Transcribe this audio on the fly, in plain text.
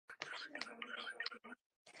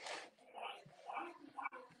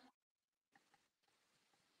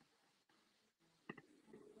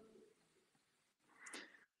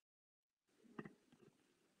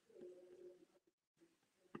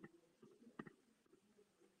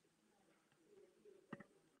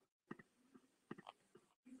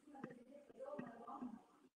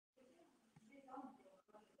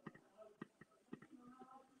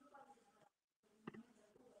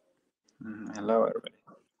Hello, everybody.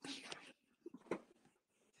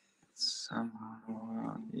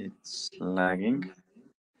 Somehow it's lagging.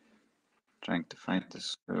 Trying to find the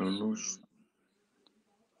solution.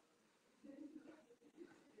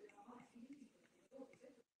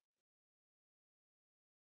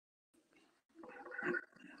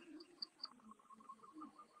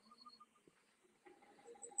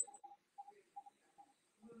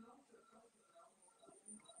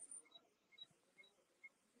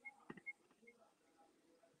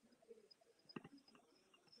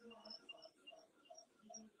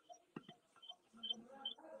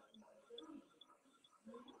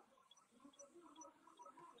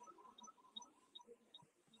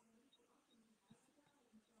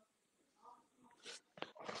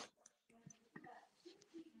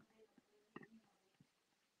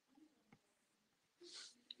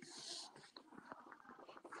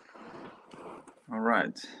 All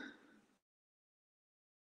right.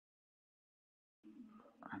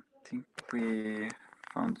 I think we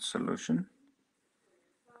found the solution.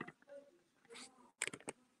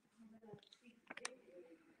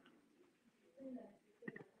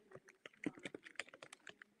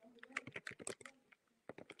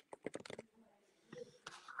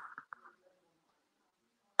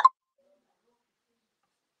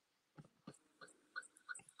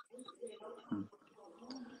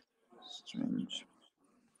 Strange.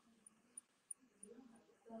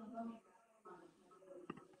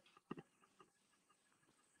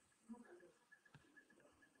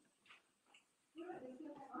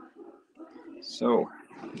 So,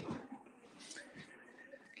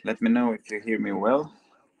 let me know if you hear me well,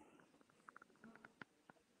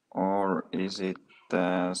 or is it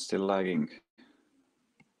still lagging?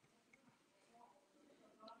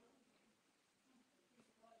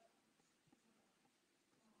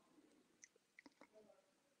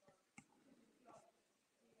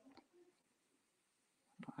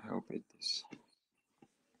 I hope it is.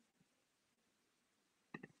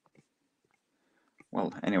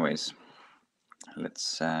 Well, anyways,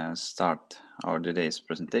 let's start our today's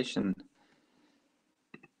presentation.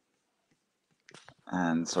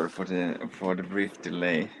 And sorry for the brief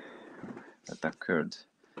delay that occurred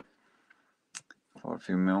for a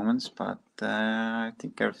few moments, but I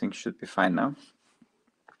think everything should be fine now.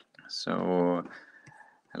 So,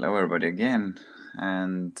 hello everybody again,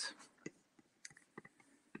 and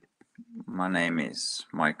my name is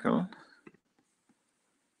Michael.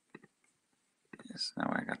 Yes,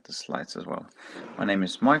 now I got the slides as well. My name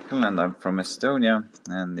is Michael, and I'm from Estonia,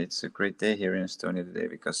 and it's a great day here in Estonia today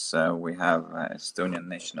because we have Estonian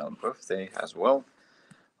national birthday as well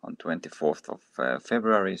on 24th of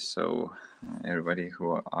February. So everybody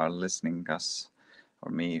who are listening us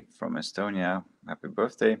or me from Estonia, happy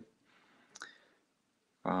birthday.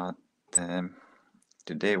 But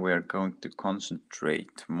today we are going to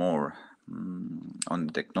concentrate more on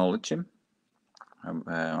the technology,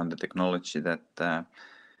 that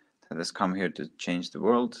has come here to change the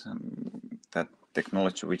world. That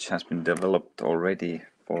technology which has been developed already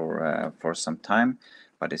for some time,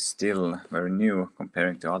 but is still very new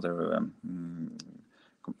comparing to other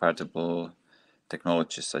compatible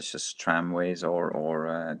technologies such as tramways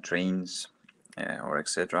or trains or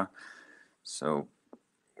etc. So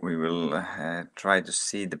we will try to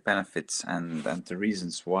see the benefits and the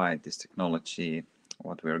reasons why this technology,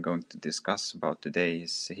 what we are going to discuss about today,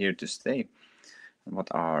 is here to stay, and what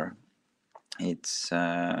are its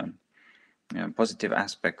positive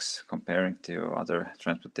aspects comparing to other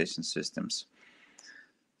transportation systems.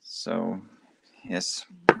 So yes,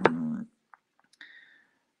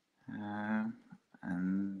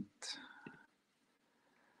 and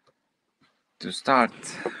to start,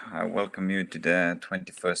 I welcome you to the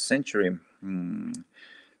 21st century,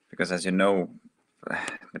 because as you know,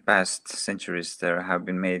 the past centuries there have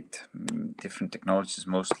been made different technologies,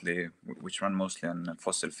 which run mostly on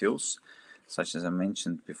fossil fuels, such as I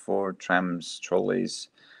mentioned before, trams, trolleys,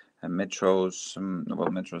 metros. Well,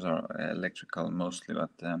 metros are electrical mostly,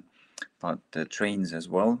 but trains as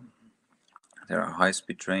well. There are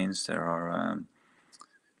high-speed trains. There are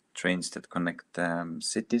trains that connect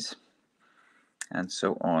cities, and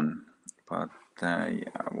so on. But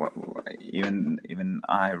even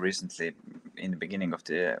I recently in the beginning of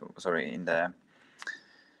the in the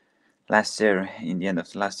last year, in the end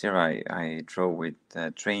of the last year, I drove with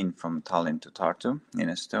a train from Tallinn to Tartu in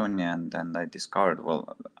Estonia, and I discovered,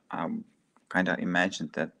 well, I kind of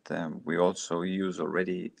imagined that we also use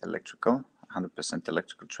already 100%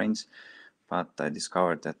 electrical trains, but I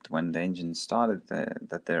discovered that when the engine started,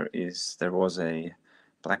 that there was a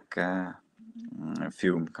black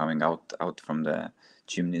fume coming out from the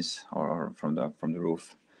chimneys or from the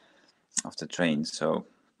roof of the train. So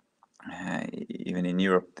even in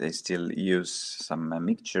Europe, they still use some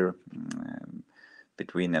mixture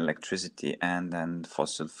between electricity and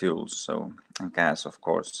fossil fuels, so and gas, of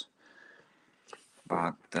course.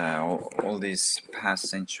 But all these past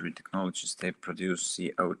century technologies, they produce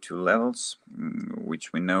CO2 levels,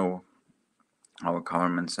 which we know our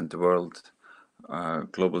governments and the world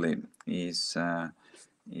globally is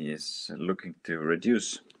looking to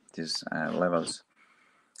reduce these levels,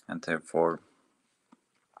 and therefore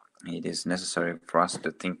it is necessary for us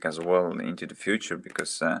to think as well into the future,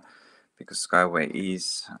 because Skyway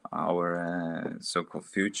is our so-called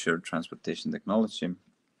future transportation technology,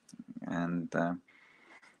 and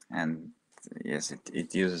yes,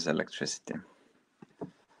 it uses electricity.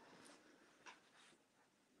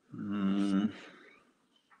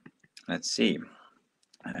 Let's see.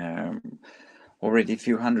 Already a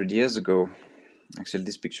few hundred years ago, actually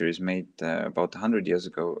this picture is made about 100 years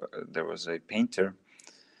ago, there was a painter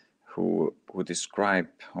who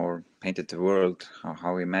described or painted the world,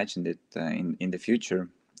 how he imagined it in the future.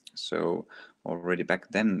 So already back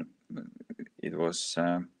then it was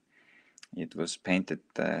painted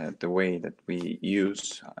the way that we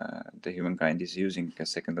use, the humankind is using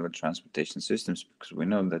second level transportation systems, because we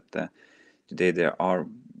know that today there are,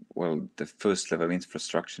 well, the first level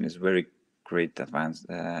infrastructure is very great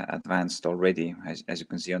advanced already, as you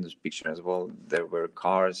can see on this picture as well. There were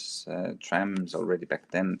cars, trams already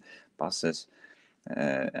back then, buses,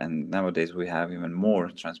 and nowadays we have even more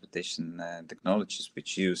transportation technologies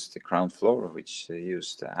which use the ground floor, which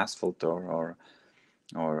use the asphalt or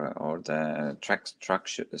the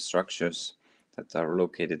structures that are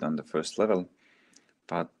located on the first level.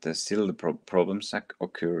 But still the problems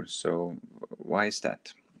occur. So why is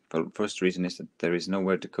that? Well, first reason is that there is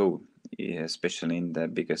nowhere to go, especially in the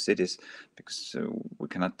bigger cities, because we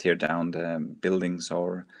cannot tear down the buildings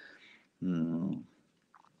or we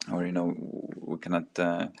cannot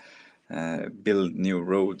build new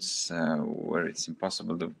roads where it's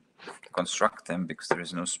impossible to construct them because there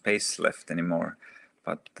is no space left anymore.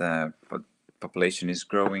 But population is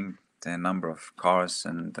growing. The number of cars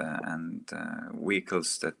and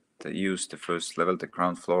vehicles that use the first level, the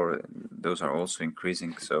ground floor, those are also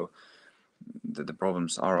increasing. So the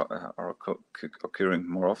problems are occurring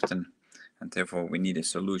more often, and therefore we need a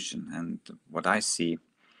solution. And what I see,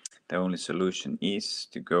 the only solution is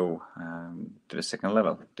to go to the second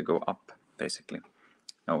level, to go up, basically.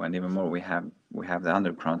 Oh, and even more, we have the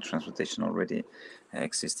underground transportation already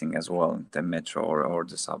existing as well, the metro or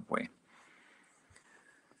the subway.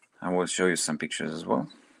 I will show you some pictures as well.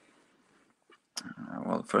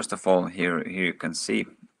 Well, first of all, here you can see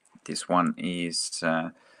this one is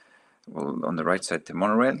well, on the right side, the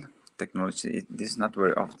monorail technology. This is not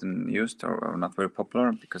very often used or not very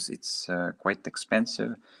popular because it's quite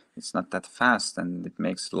expensive. It's not that fast and it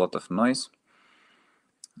makes a lot of noise.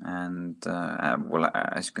 And well,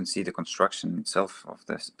 as you can see, the construction itself of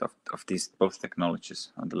these both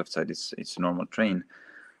technologies. On the left side, it's a normal train,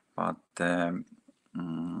 but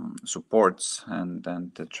supports and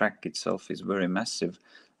the track itself is very massive,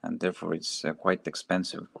 and therefore it's quite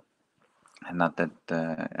expensive, and not that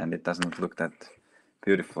and it doesn't look that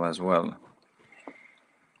beautiful as well.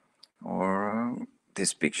 Or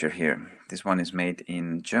this picture here. This one is made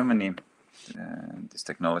in Germany. This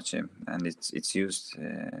technology, and it's used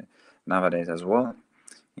nowadays as well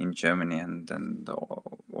in Germany, and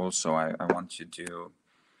also I want you to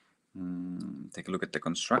take a look at the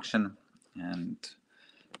construction and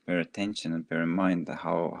bear attention and bear in mind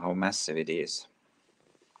how massive it is,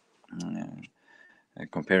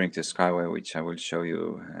 comparing to Skyway, which I will show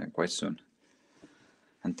you quite soon.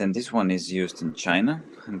 And then this one is used in China,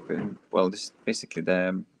 and well, this is basically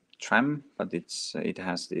the tram, but it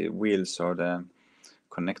has the wheels or the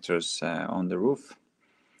connectors on the roof,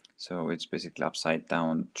 so it's basically upside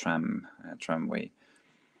down tramway,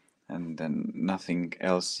 and then nothing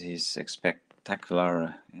else is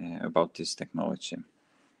spectacular about this technology.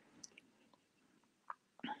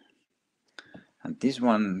 And this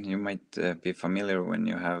one you might be familiar when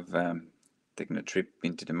you have taken a trip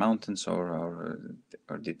into the mountains or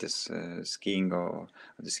did this skiing or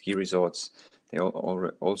the ski resorts. They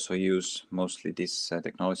also use mostly this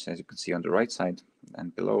technology, as you can see on the right side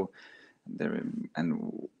and below. There,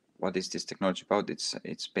 and what is this technology about?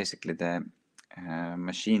 It's basically the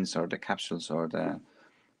machines or the capsules or the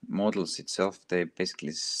models itself. They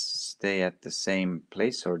basically stay at the same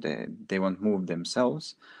place, or they won't move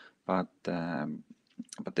themselves, but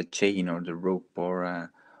the chain or the rope or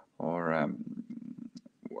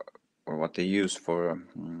what they use for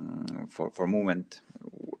movement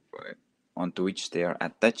onto which they are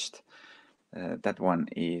attached, that one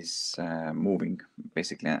is moving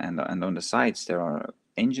basically, and on the sides there are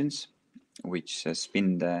engines which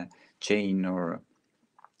spin the chain or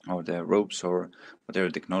the ropes or whatever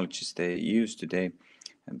technologies they use today,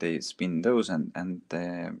 and they spin those, and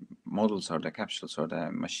the models or the capsules or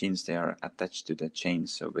the machines, they are attached to the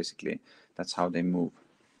chains. So basically that's how they move.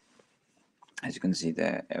 As you can see,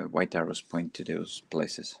 the white arrows point to those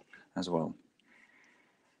places as well.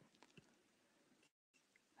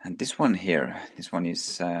 And this one here, this one is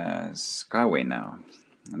Skyway now.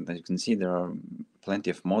 And as you can see, there are plenty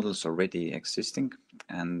of models already existing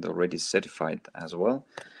and already certified as well.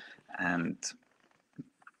 And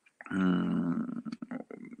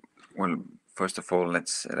well, first of all,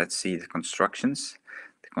 let's see the constructions.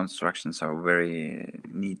 The constructions are very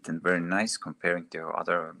neat and very nice comparing to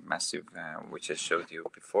other massive, which I showed you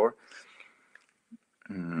before.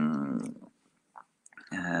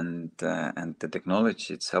 And the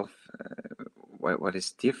technology itself, what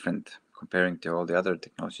is different comparing to all the other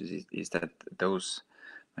technologies is that those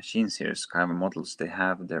machines here, Skyway models, they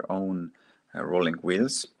have their own rolling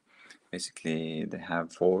wheels. Basically, they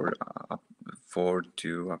have four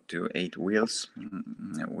to up to 8 wheels,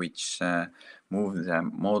 which move the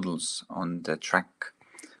models on the track.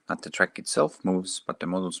 Not the track itself moves, but the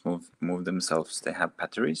models move themselves. They have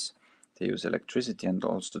batteries. They use electricity, and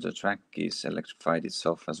also the track is electrified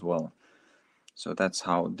itself as well. So that's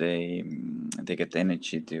how they get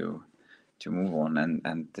energy to move on,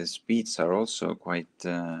 and the speeds are also quite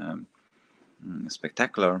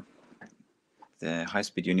spectacular. The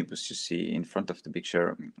high-speed unibus you see in front of the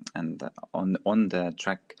picture, and on the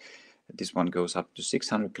track, this one goes up to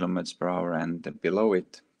 600 kilometers per hour, and below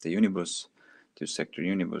it, the unibus, two-sector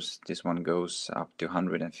unibus, this one goes up to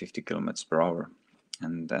 150 kilometers per hour.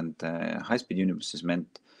 And the high-speed unibus is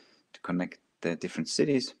meant to connect the different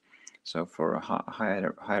cities, so for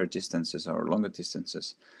higher distances or longer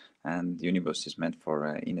distances. And the unibus is meant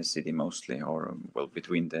for inner city mostly, or well,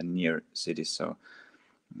 between the near cities. So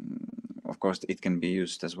of course it can be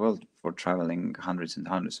used as well for traveling hundreds and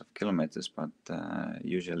hundreds of kilometers, but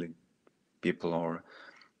usually people, or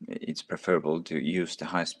it's preferable to use the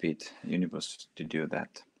high-speed unibus to do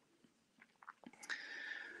that.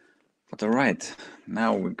 But all right,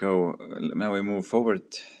 now we move forward,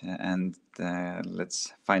 and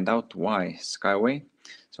let's find out why Skyway.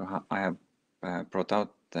 So I have brought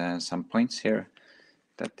out some points here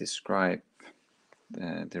that describe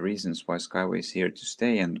the reasons why Skyway is here to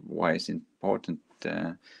stay, and why it's important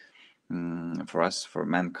for us, for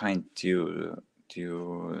mankind, to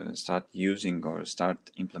start using or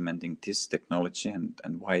start implementing this technology,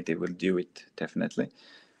 and why they will do it definitely.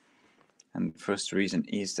 And first reason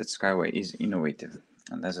is that Skyway is innovative,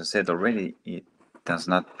 and as I said already, it does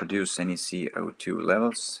not produce any CO2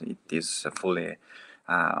 levels. It is fully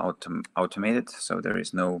automated, so there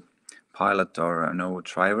is no pilot or no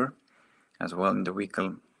driver as well in the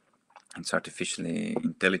vehicle. It's artificially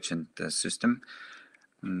intelligent system,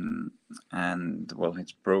 and well,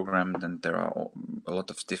 it's programmed, and there are a lot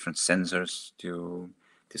of different sensors to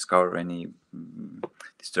discover any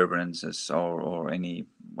disturbances or any,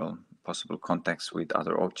 well, possible contacts with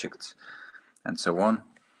other objects and so on.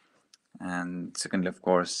 And secondly, of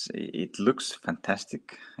course, it looks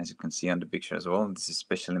fantastic, as you can see on the picture as well. This is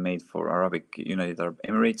specially made for United Arab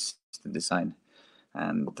Emirates, the design,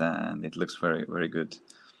 and it looks very, very good.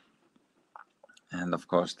 And of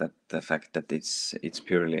course, that the fact that it's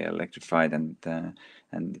purely electrified, and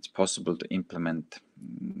it's possible to implement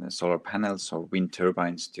solar panels or wind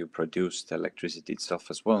turbines to produce the electricity itself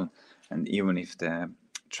as well. And even if the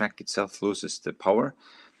track itself loses the power,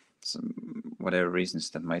 whatever reasons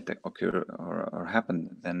that might occur or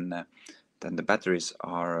happen, then the batteries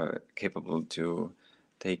are capable to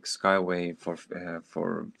take Skyway for a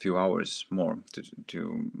few hours more,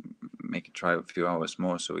 to make it drive a few hours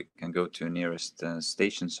more, so we can go to nearest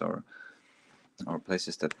stations or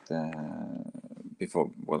places that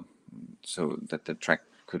so that the track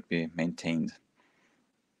could be maintained.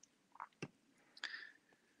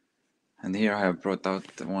 And here I have brought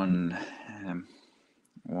out one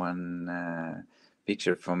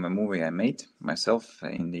picture from a movie I made myself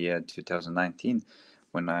in the year 2019,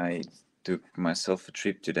 when I took myself a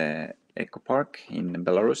trip to the Eco Park in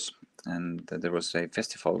Belarus, and there was a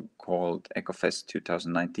festival called EcoFest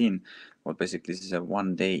 2019. Well, basically, this is a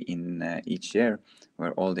one day in each year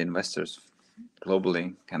where all the investors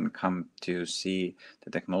globally can come to see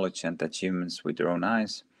the technology and the achievements with their own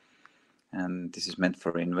eyes. And this is meant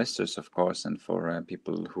for investors, of course, and for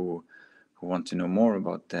people who want to know more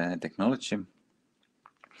about the technology.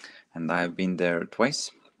 And I've been there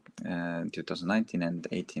twice, 2019 and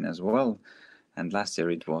 18 as well. And last year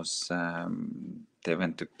it was the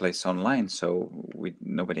event took place online, so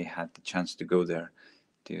nobody had the chance to go there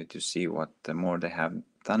to see what more they have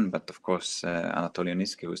done. But of course, Anatoly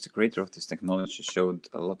Oniski, who is the creator of this technology, showed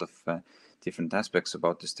a lot of different aspects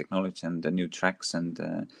about this technology and the new tracks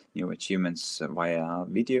and new achievements via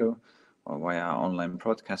video or via online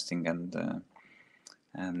broadcasting,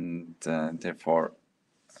 and therefore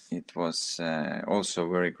it was also a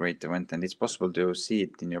very great event, and it's possible to see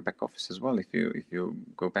it in your back office as well if you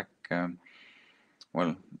go back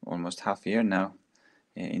well, almost half a year now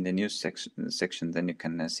in the news section, then you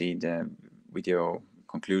can see the video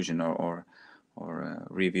conclusion or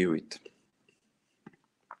review it.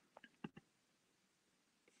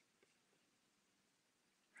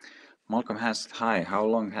 Malcolm asked, hi, how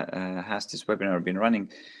long has this webinar been running?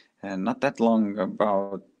 Not that long,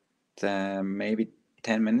 about maybe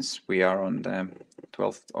 10 minutes. We are on the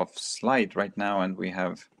 12th of slide right now, and we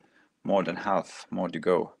have more than half more to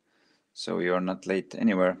go. So you are not late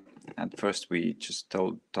anywhere. At first, we just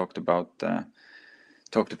talked about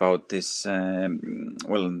this,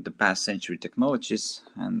 well, the past century technologies,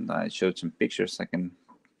 and I showed some pictures.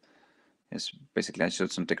 Basically I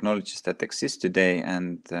showed some technologies that exist today,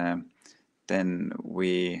 and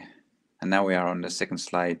now we are on the second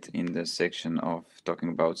slide in the section of talking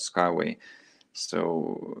about Skyway.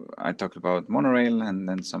 So I talked about monorail and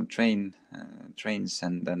then some trains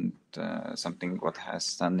and then something what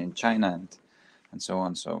has done in China and so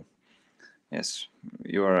on. So yes,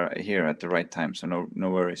 you are here at the right time, so no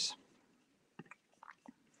worries.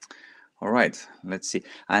 All right, let's see.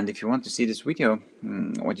 And if you want to see this video,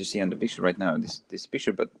 what you see on the picture right now, this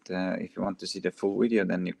picture, but if you want to see the full video,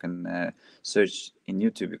 then you can search in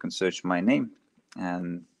YouTube. You can search my name,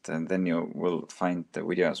 and then you will find the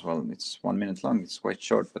video as well. It's 1 minute long. It's quite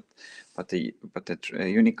short, but the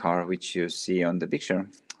unicar which you see on the picture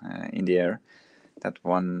in the air, that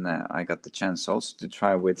one I got the chance also to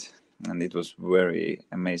try with, and it was very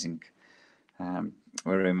amazing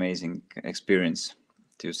experience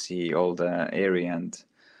to see all the area and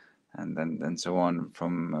so on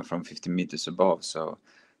from 50 meters above. So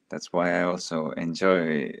that's why I also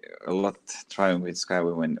enjoy a lot trying with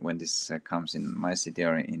Skyway when this comes in my city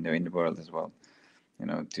or in the world as well. You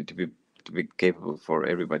know, to be capable for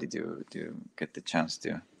everybody to get the chance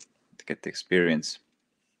to get the experience.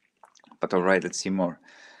 But all right, let's see more.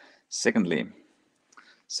 Second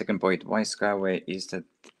point, why Skyway, is that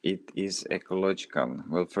it is ecological.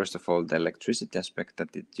 Well, first of all, the electricity aspect,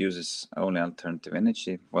 that it uses only alternative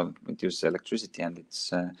energy. Well, it uses electricity, and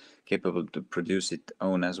it's capable to produce its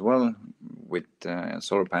own as well with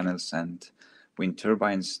solar panels and wind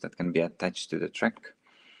turbines that can be attached to the track.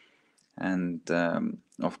 And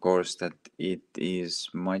of course, that it is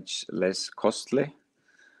much less costly.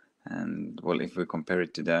 And well, if we compare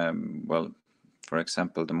it to the, for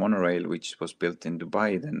example, the monorail, which was built in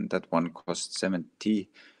Dubai, then that one cost 70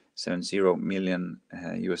 million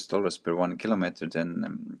US dollars per 1 kilometer.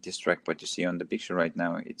 Then this track, what you see on the picture right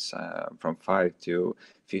now, it's from 5 to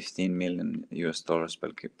 15 million US dollars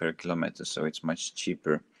per kilometer. So it's much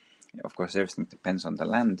cheaper. Of course, everything depends on the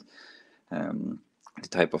land. The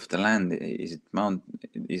type of the land,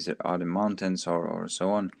 are the mountains or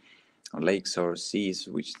so on, or lakes or seas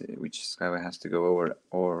which Skyway has to go over,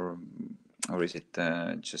 or is it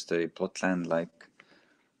just a plot land like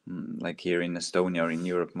here in Estonia or in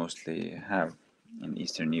Europe mostly have, in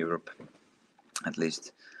Eastern Europe at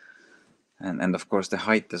least. And of course the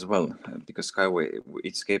height as well, because Skyway,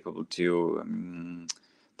 it's capable to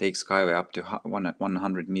take Skyway up to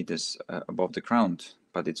 100 meters above the ground,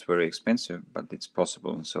 but it's very expensive, but it's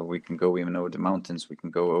possible. So we can go even over the mountains, we can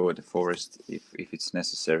go over the forest if it's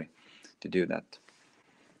necessary to do that.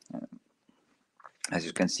 As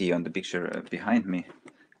you can see on the picture behind me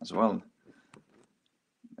as well,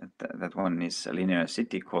 that one is a linear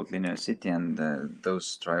city called Linear City, and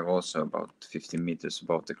those drive also about 15 meters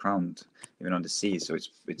above the ground, even on the sea. So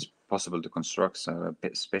it's possible to construct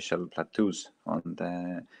special plateaus on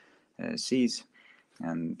the seas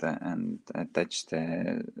and attach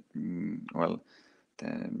the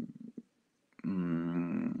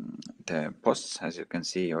the posts, as you can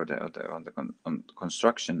see, or on the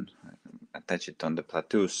construction, attach it on the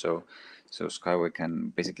plateaus. So So Skyway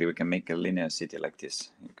can basically, we can make a linear city like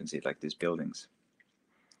this. You can see it like these buildings.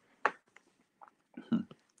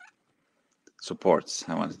 Supports,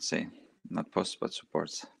 I wanted to say, not posts but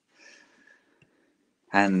supports.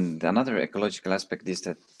 And another ecological aspect is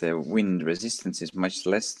that the wind resistance is much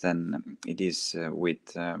less than it is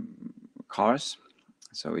with cars.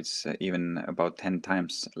 So it's even about 10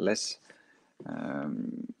 times less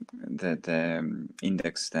the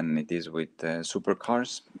index than it is with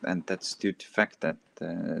supercars, and that's due to the fact that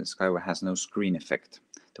Skyway has no screen effect.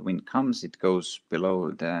 The wind comes, it goes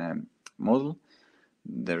below the model.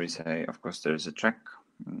 There is of course, there is a track.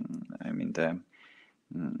 I mean the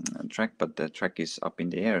track, but the track is up in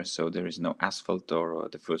the air, so there is no asphalt or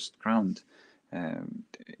the first ground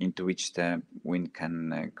into which the wind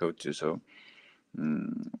can go to. So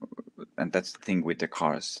and that's the thing with the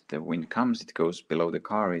cars. The wind comes, it goes below the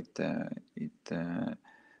car. There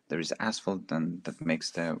is asphalt, and that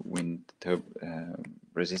makes the wind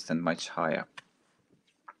resistance much higher.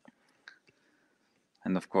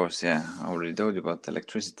 And of course, yeah, I already told you about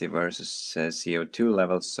electricity versus CO2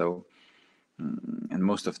 levels. So, and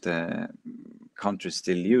most of the countries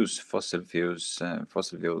still use fossil fuel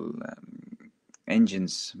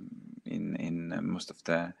engines in most of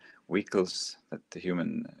the vehicles that the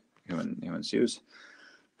humans use.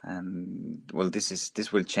 And well,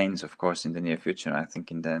 this will change, of course, in the near future. I think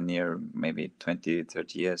in the near maybe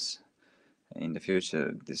 20-30 years in the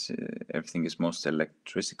future, this everything is most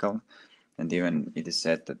electrical, and even it is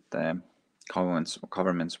said that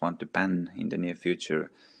governments want to ban in the near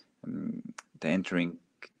future the entering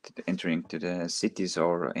to the cities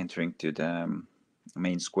or entering to the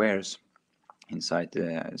main squares inside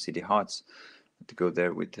the city hearts, to go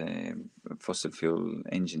there with fossil fuel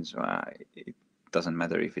engines. It doesn't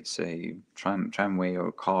matter if it's a tramway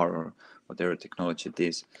or car or whatever technology it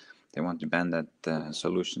is. They want to ban that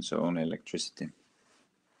solution, so only electricity.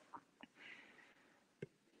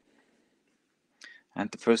 And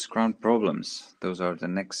the first ground problems, those are the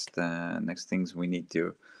next things we need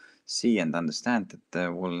to see and understand.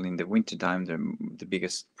 That well, in the winter time, the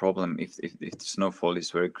biggest problem, if the snowfall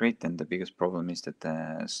is very great, then the biggest problem is that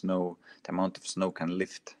the amount of snow can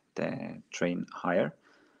lift the train higher,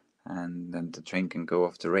 and then the train can go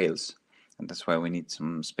off the rails. And that's why we need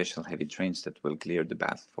some special heavy trains that will clear the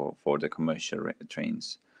path for the commercial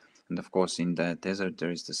trains. And of course, in the desert,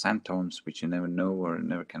 there is the sandstorms, which you never know or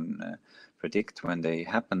never can predict when they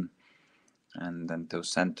happen. And then those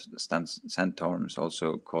sandstorms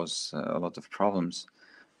also cause a lot of problems.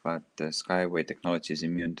 But the Skyway technology is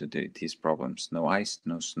immune to these problems. No ice,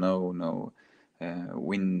 no snow, no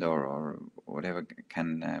wind or whatever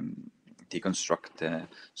can deconstruct the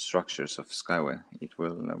structures of Skyway. It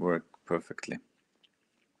will work perfectly.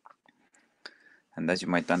 And as you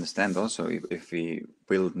might understand also, if we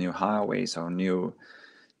build new highways or new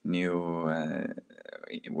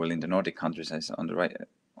well, in the Nordic countries, as on the right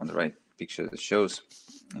picture that shows,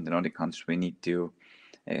 in the Nordic countries we need to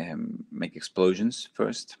make explosions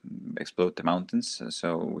first, explode the mountains,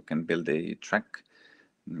 so we can build a track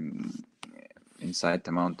inside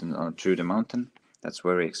the mountain or through the mountain. That's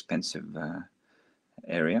very expensive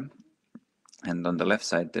area. And on the left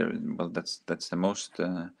side there, well, that's the most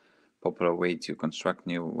popular way to construct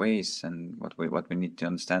new ways. And what we need to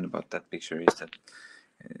understand about that picture is that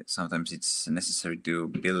sometimes it's necessary to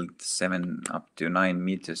build 7 up to 9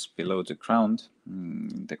 meters below the ground.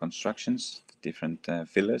 The constructions, different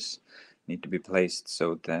fillers need to be placed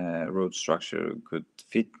so the road structure could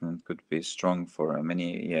fit and could be strong for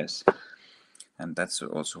many years. And that's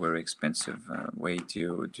also a very expensive way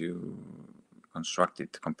to construct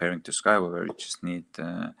it, comparing to Skyway, where you just need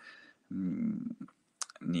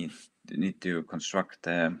to construct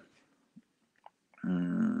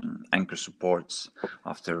anchor supports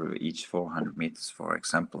after each 400 meters, for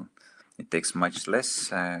example. It takes much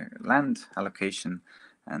less land allocation,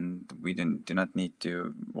 and we do not need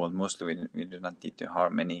to, well, mostly we do not need to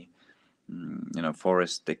harm any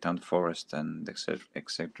forest, take down the forest, and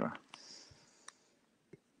etc.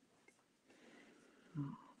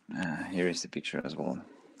 Here is the picture as well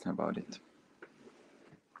about it.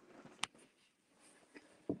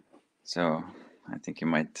 So I think you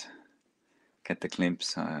might get the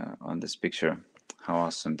glimpse on this picture how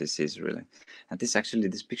awesome this is, really. And this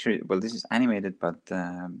picture, well, this is animated, but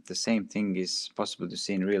the same thing is possible to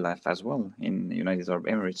see in real life as well in United Arab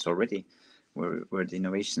Emirates already, where the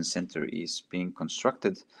innovation center is being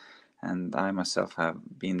constructed. And I myself have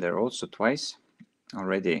been there also twice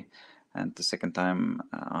already, and the second time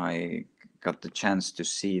I got the chance to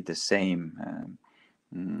see the same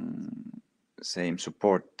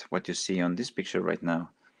support what you see on this picture right now,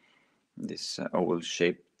 this oval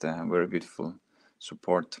shaped very beautiful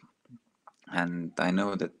support. And I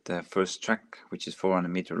know that the first track, which is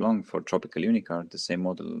 400-meter long for Tropical Unicar, the same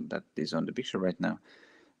model that is on the picture right now,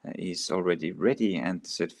 is already ready, and the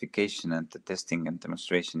certification and the testing and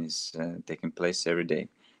demonstration is taking place every day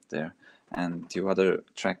there. And two other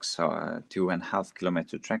tracks are 2.5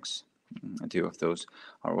 kilometer tracks. Two of those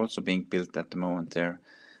are also being built at the moment there,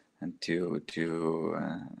 and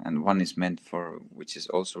and one is meant for, which is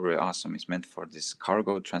also very awesome, is meant for this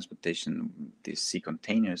cargo transportation, these sea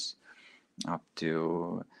containers up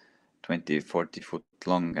to 20-40 foot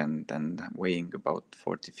long and weighing about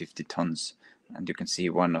 40-50 tons. And you can see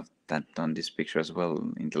one of that on this picture as well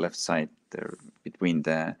in the left side there between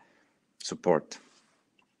the support,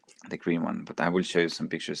 the green one, but I will show you some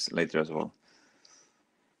pictures later as well.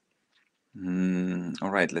 All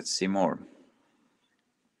right, let's see more.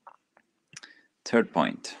 Third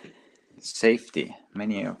point, safety.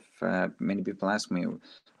 Many people ask me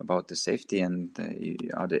about the safety and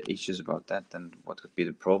are there issues about that and what could be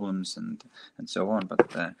the problems and so on.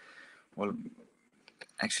 But well,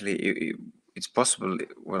 actually, it's possible.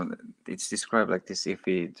 Well, it's described like this: if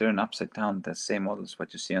we turn upside down the same models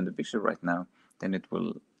what you see on the picture right now, then it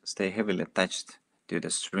will stay heavily attached to the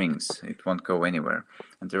strings. It won't go anywhere.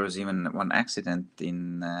 And there was even one accident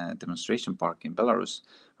in a demonstration park in Belarus,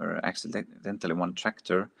 where accidentally one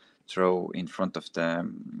tractor drove in front of the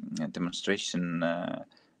demonstration,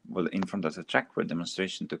 well, in front of the track where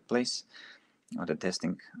demonstration took place, or the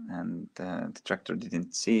testing, and the tractor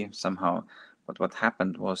didn't see somehow. But what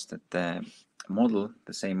happened was that the model,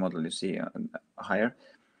 the same model you see higher,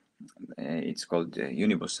 it's called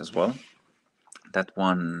Unibus as well. That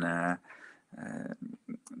one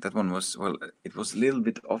was, well, it was a little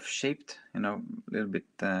bit off shaped, a little bit,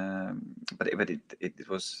 but it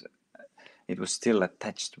was still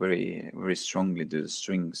attached very very strongly to the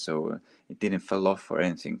string, so it didn't fall off or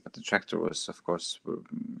anything. But the tractor was, of course,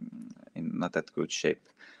 in not that good shape,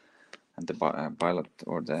 and the pilot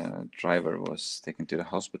or the driver was taken to the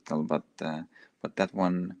hospital. But that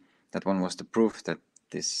one was the proof that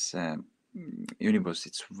this Unibus,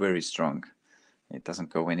 it's very strong. It doesn't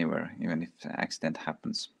go anywhere, even if an accident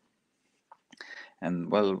happens.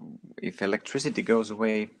 And well, if electricity goes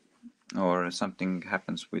away or something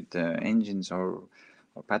happens with the engines or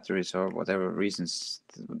batteries or whatever reasons,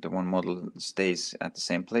 the one model stays at the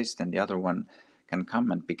same place, then the other one can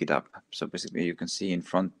come and pick it up. So basically you can see in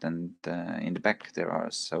front and in the back there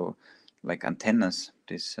are so like antennas,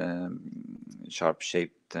 these sharp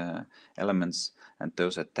shaped elements, and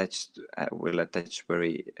those attached will attach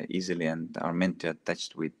very easily and are meant to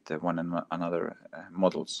attach with one another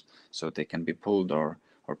models, so they can be pulled or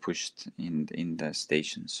pushed in the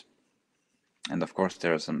stations. And of course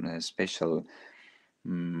there are some special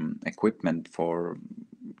equipment for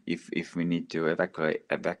if we need to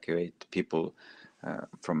evacuate people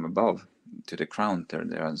from above to the ground.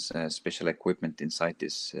 There is special equipment inside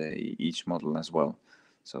this each model as well,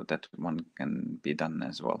 so that one can be done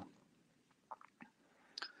as well.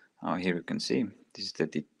 Here you can see this is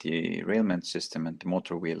the derailment system and the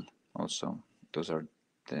motor wheel also. Those are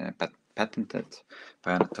the patented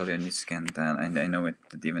by Anatoly Nisk, and I know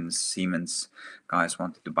that even Siemens guys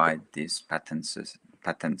wanted to buy these patents,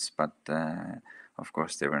 but of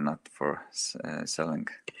course they were not for selling.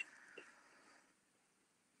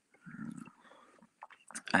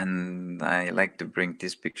 And I like to bring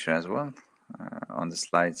this picture as well on the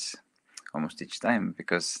slides almost each time,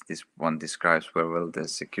 because this one describes very well the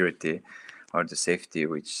security or the safety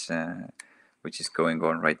which is going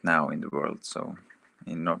on right now in the world. So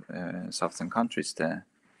in southern countries, the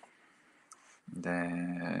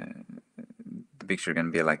picture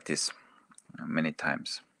can be like this many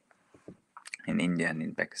times, in India and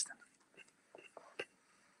in Pakistan.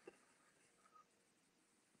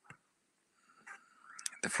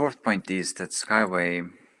 The fourth point is that Skyway,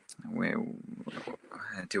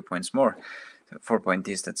 2 points more. The 4th point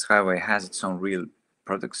is that Skyway has its own real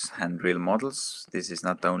products and real models. This is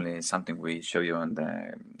not only something we show you on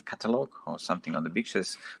the catalog or something on the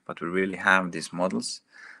pictures, but we really have these models.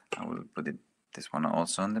 I will put this one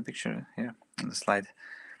also on the picture here on the slide.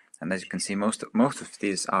 And as you can see, most of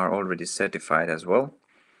these are already certified as well.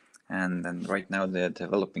 And right now they're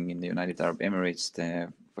developing in the United Arab Emirates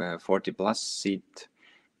the 40 plus seat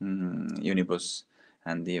Unibus,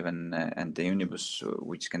 and even and the Unibus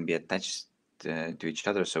which can be attached to each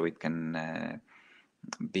other, so it can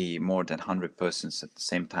be more than 100 persons at the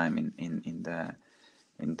same time in the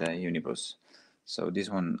Unibus. So these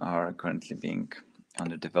one are currently being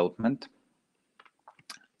under development,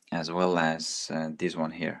 as well as this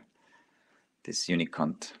one here, this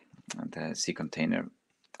Unicont, the sea container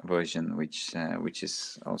version, which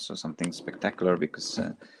is also something spectacular, because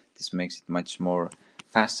this makes it much more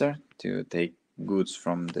faster to take goods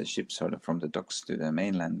from the ships or from the docks to the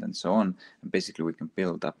mainland and so on. And basically, we can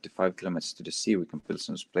build up to 5 kilometers to the sea. We can build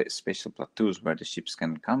some special plateaus where the ships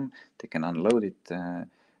can come. They can unload it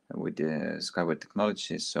with the Skyway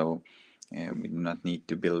technology. So we do not need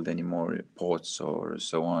to build any more ports or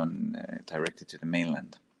so on directly to the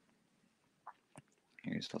mainland.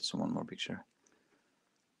 Here's also one more picture.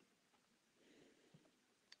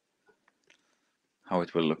 How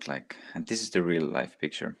it will look like. And this is the real life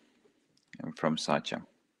picture from Sacha.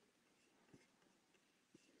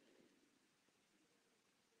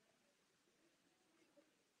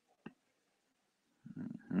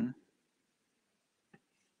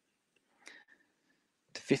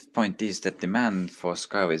 The fifth point is that demand for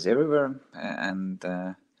Skyway is everywhere, and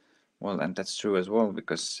and that's true as well,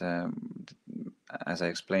 because as I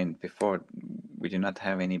explained before, we do not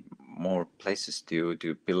have any more places to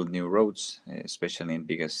build new roads, especially in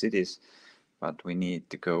bigger cities, but we need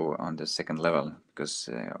to go on the second level, because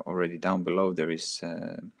already down below there is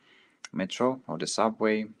metro or the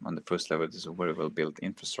subway. On the first level, this is a very well built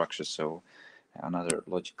infrastructure, so another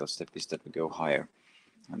logical step is that we go higher,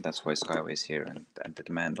 and that's why Skyway is here, and the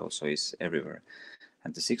demand also is everywhere.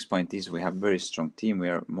 And the sixth point is we have a very strong team. We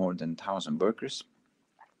are more than 1,000 workers.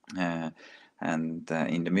 And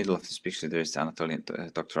in the middle of this picture, there is Dr.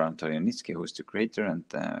 Anatoly Nitsky, who is the creator and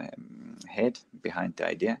head behind the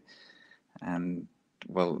idea. And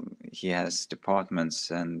well, he has departments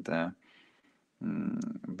and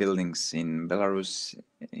buildings in Belarus,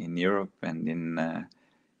 in Europe, and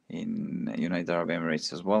in United Arab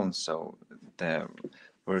Emirates as well. So the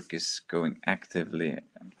work is going actively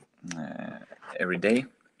every day,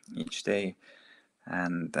 each day,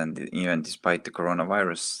 and even despite the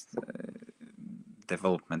coronavirus,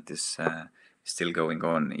 development is still going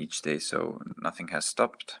on each day, so nothing has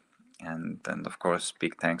stopped. And of course,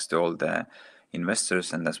 big thanks to all the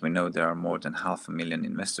investors, and as we know, there are more than 500,000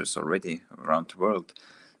 investors already around the world.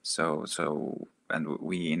 And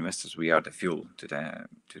we investors, we are the fuel to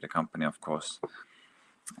the company, of course.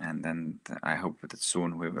 And then I hope that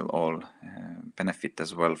soon we will all benefit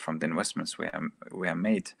as well from the investments we have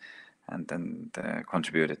made, and then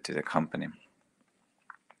contributed to the company.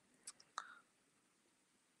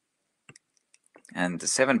 And the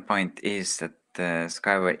seventh point is that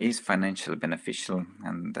Skyway is financially beneficial,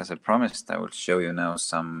 and as I promised, I will show you now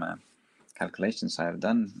some calculations I have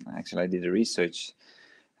done. Actually, I did a research,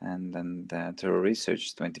 and then thorough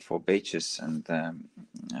research, 24 pages, and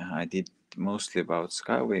I did mostly about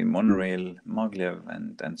Skyway, monorail, maglev,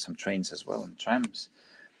 and some trains as well, and trams.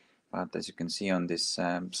 But as you can see on this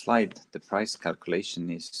slide, the price calculation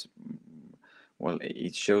is, well,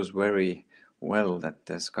 it shows very well that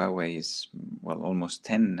the Skyway is, well, almost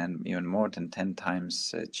 10 and even more than 10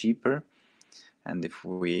 times cheaper. And if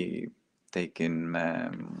we take in,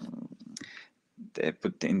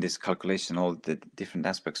 put in this calculation all the different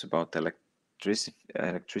aspects about electricity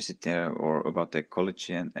or about the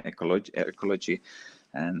ecology and ecology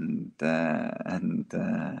and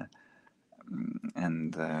the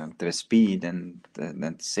speed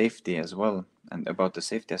and safety as well. And about the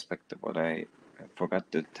safety aspect, what I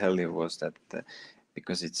forgot to tell you was that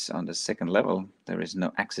because it's on the second level, there is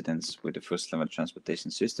no accidents with the first level transportation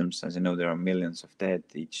systems. As you know, there are millions of dead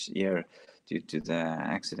each year due to the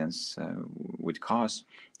accidents with cars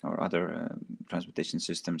or other transportation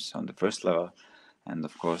systems on the first level. And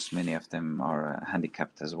of course, many of them are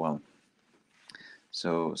handicapped as well.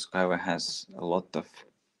 So Skyway has a lot of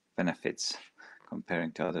benefits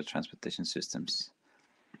comparing to other transportation systems.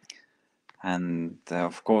 And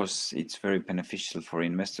of course, it's very beneficial for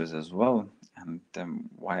investors as well. And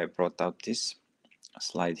why I brought out this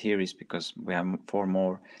slide here is because we have 4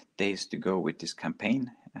 more days to go with this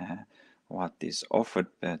campaign. What is offered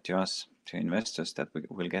to us, to investors, that we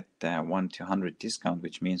will get 1 to 100 discount,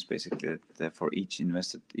 which means basically that for each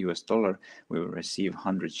invested US dollar, we will receive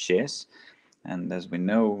 100 shares. And as we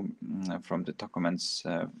know from the documents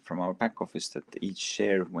from our back office, that each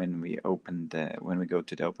share, when we go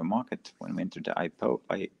to the open market, when we enter the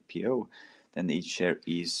IPO, then each share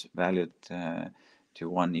is valued to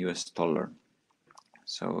 $1.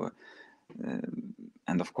 So,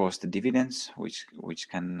 and of course the dividends, which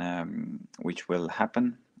will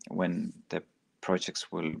happen when the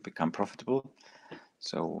projects will become profitable.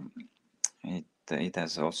 So it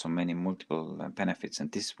has also many multiple benefits,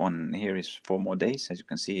 and this one here is 4 more days. As you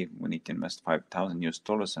can see, we need to invest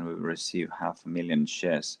 $5,000 and we will receive 500,000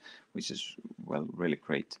 shares, which is, well, really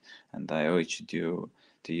great. And I urge you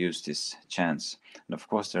to use this chance. And of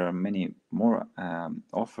course, there are many more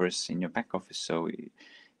offers in your back office. So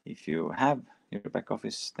if you have your back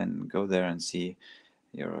office, then go there and see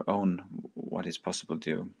your own what is possible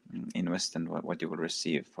to invest and what you will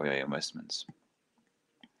receive for your investments.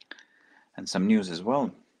 And some news as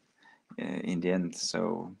well in the end.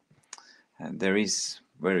 So there is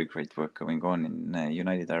very great work going on in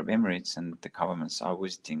United Arab Emirates, and the governments are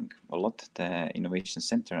visiting a lot the innovation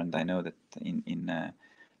center. And I know that in a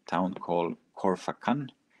town called Khor-Fakkan,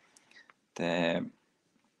 the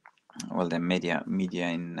media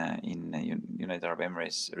in United Arab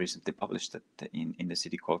Emirates recently published that in the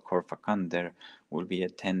city called Khor-Fakkan there will be a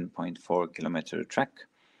 10.4-kilometer track,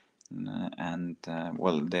 and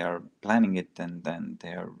they are planning it, and then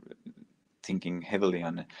they are thinking heavily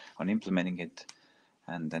on implementing it,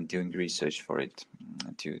 and then doing research for it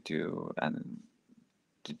to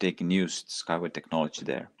take and use skyway technology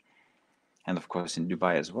there. And of course in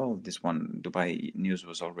Dubai as well. This one Dubai news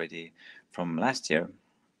was already from last year,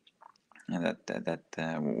 and that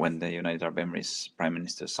when the United Arab Emirates Prime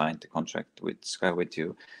Minister signed the contract with Skyway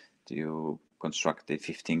to construct a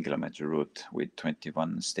 15-kilometer route with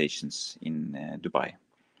 21 stations in Dubai.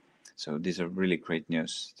 So these are really great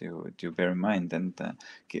news to bear in mind, and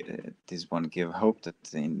this one give hope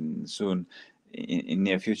that in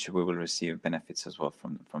near future we will receive benefits as well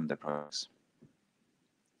from the products.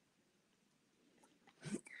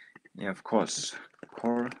 Yeah, of course,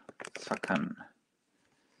 Khor-Fakkan.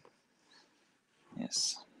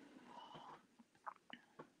 Yes.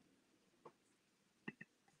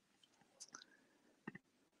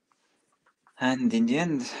 And in the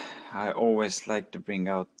end, I always like to bring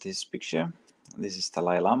out this picture. This is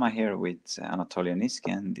Dalai Lama here with Anatoly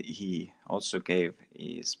Niski, and he also gave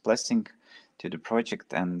his blessing to the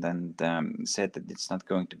project, and said that it's not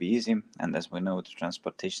going to be easy. And as we know, the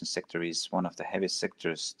transportation sector is one of the heaviest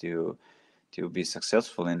sectors to be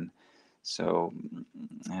successful in. So,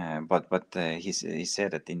 he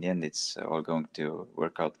said that in the end, it's all going to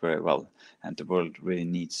work out very well, and the world really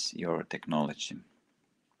needs your technology.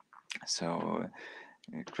 So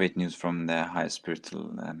great news from the higher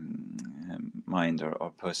spiritual mind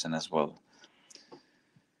or person as well.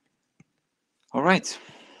 All right,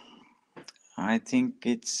 I think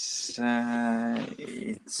it's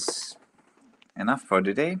enough for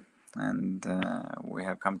today, and we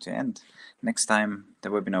have come to end. Next time the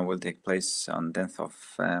webinar will take place on 10th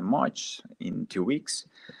of March in 2 weeks,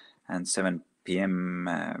 and 7 p.m.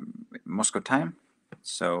 Moscow time.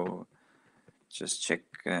 So just check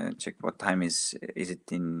what time is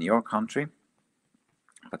it in your country.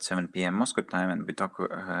 But 7 p.m. Moscow time, and we talk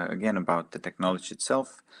again about the technology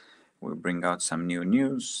itself. We'll bring out some new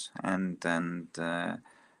news and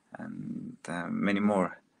many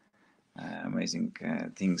more amazing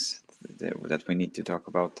things that we need to talk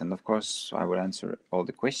about. And of course, I will answer all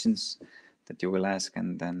the questions that you will ask,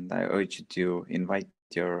 and then I urge you to invite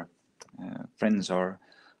your friends or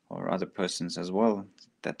other persons as well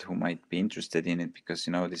that who might be interested in it, because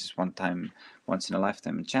this is once in a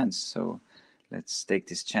lifetime chance. So let's take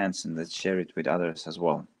this chance and let's share it with others as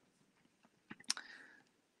well.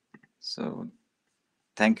 So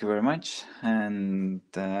thank you very much, and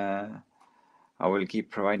I will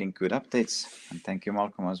keep providing good updates. And thank you,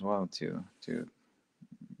 Malcolm, as well to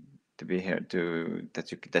be here,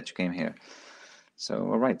 that you came here.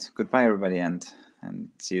 So all right, goodbye everybody, and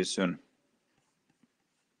see you soon.